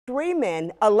Three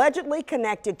men allegedly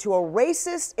connected to a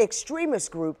racist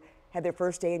extremist group had their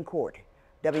first day in court.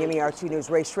 WMAR 2 News'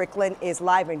 Ray Strickland is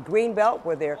live in Greenbelt,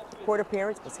 where their court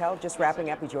appearance was held. Just wrapping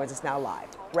up, he joins us now live.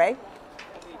 Ray?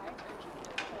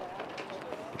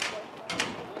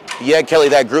 Yeah, Kelly,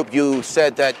 that group you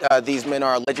said that these men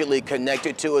are allegedly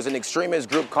connected to is an extremist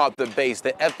group called The Base.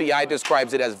 The FBI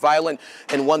describes it as violent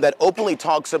and one that openly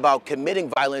talks about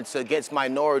committing violence against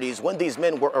minorities. When these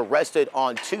men were arrested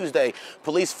on Tuesday,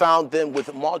 police found them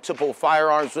with multiple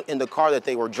firearms in the car that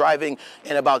they were driving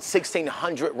and about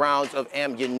 1,600 rounds of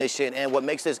ammunition. And what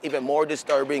makes this even more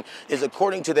disturbing is,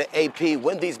 according to the AP,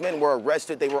 when these men were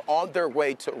arrested, they were on their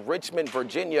way to Richmond,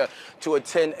 Virginia to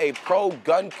attend a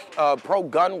pro-gun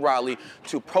rally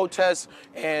to protest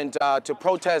and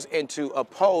to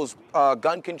oppose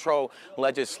gun control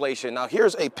legislation. Now,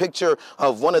 here's a picture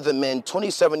of one of the men,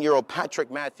 27-year-old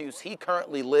Patrick Matthews. He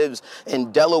currently lives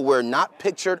in Delaware. Not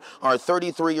pictured are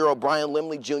 33-year-old Brian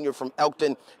Limley Jr. from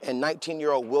Elkton and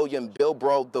 19-year-old William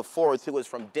Bilbrough IV, who is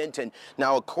from Denton.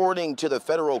 Now, according to the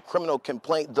federal criminal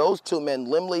complaint, those two men,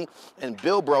 Limley and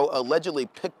Bilbrough, allegedly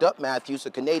picked up Matthews,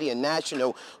 a Canadian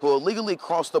national who illegally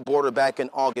crossed the border back in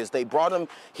August. They brought him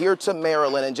here to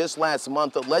Maryland, and just last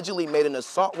month allegedly made an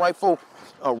assault rifle,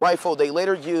 a rifle they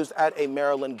later used at a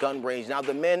Maryland gun range. Now,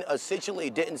 the men essentially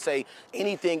didn't say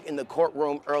anything in the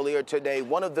courtroom earlier today.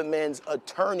 One of the men's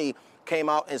attorney came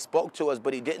out and spoke to us,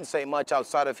 but he didn't say much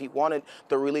outside of he wanted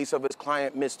the release of his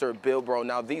client, Mr. Bilbrough.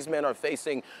 Now, these men are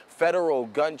facing federal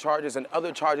gun charges and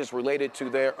other charges related to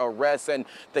their arrests, and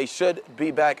they should be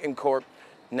back in court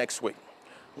next week.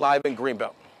 Live in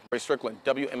Greenbelt, Ray Strickland,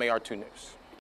 WMAR 2 News.